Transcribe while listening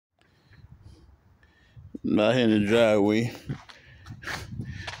I'm out here in the driveway,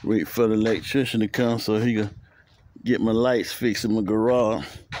 wait for the electrician to come so he can get my lights fixed in my garage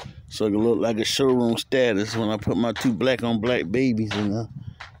so it can look like a showroom status when I put my 2 black on black babies in there.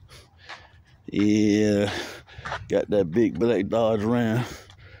 Yeah, got that big black Dodge Ram,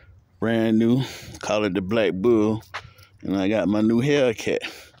 brand new, call it the Black Bull. And I got my new Hellcat,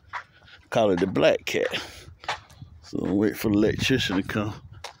 call it the Black Cat. So I'm waiting for the electrician to come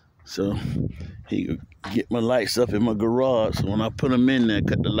so he can get my lights up in my garage. So when I put them in there,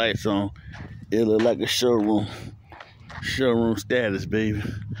 cut the lights on, it'll look like a showroom status, baby.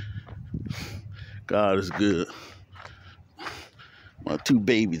 God is good. My 2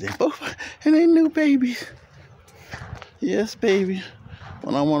 babies, and they new babies. Yes, baby.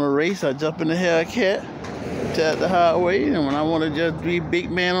 When I want to race, I jump in the Hellcat, tap the highway, and when I want to just be a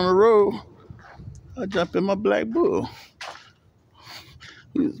big man on the road, I jump in my Black Bull.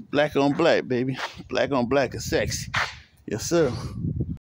 It's black on black, baby. Black on black is sexy. Yes, sir.